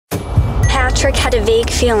Patrick had a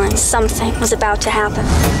vague feeling something was about to happen.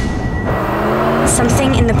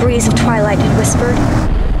 Something in the breeze of twilight had whispered,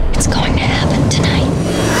 "It's going to happen tonight."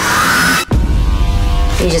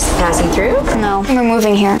 Are you just passing through? No, we're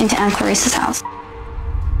moving here into Aunt Clarice's house.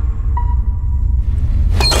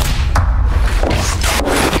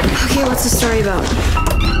 Okay, what's the story about?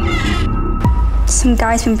 Some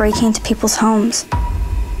guy's been breaking into people's homes,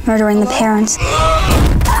 murdering the parents,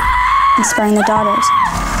 and sparing the daughters.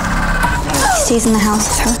 He stays in the house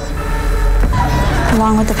with her,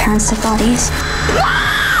 along with the parents' dead bodies.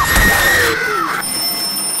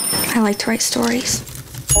 I like to write stories.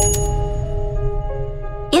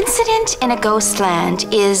 Incident in a Ghost Land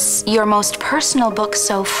is your most personal book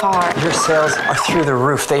so far. Your sales are through the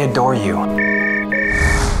roof. They adore you.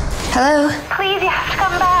 Hello? Please, you have to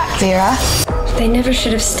come back. Vera? They never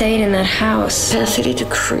should have stayed in that house. Capacity to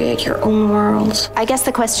create your own world. I guess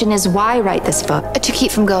the question is, why write this book? To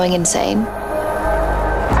keep from going insane.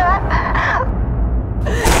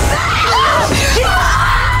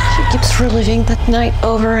 She keeps reliving that night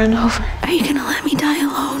over and over. Are you gonna let me die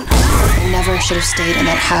alone? I never should have stayed in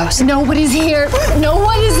that house. Nobody's here. No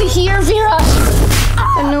one is here, Vera.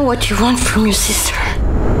 I know what you want from your sister.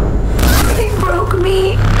 They broke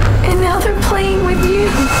me, and now they're playing with you.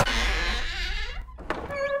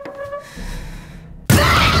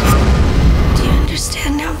 Do you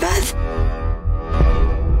understand now, Beth?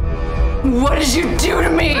 What did you do to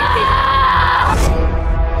me?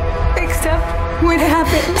 Except what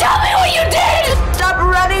happened. Tell me what you did! Stop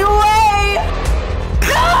running away!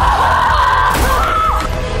 No!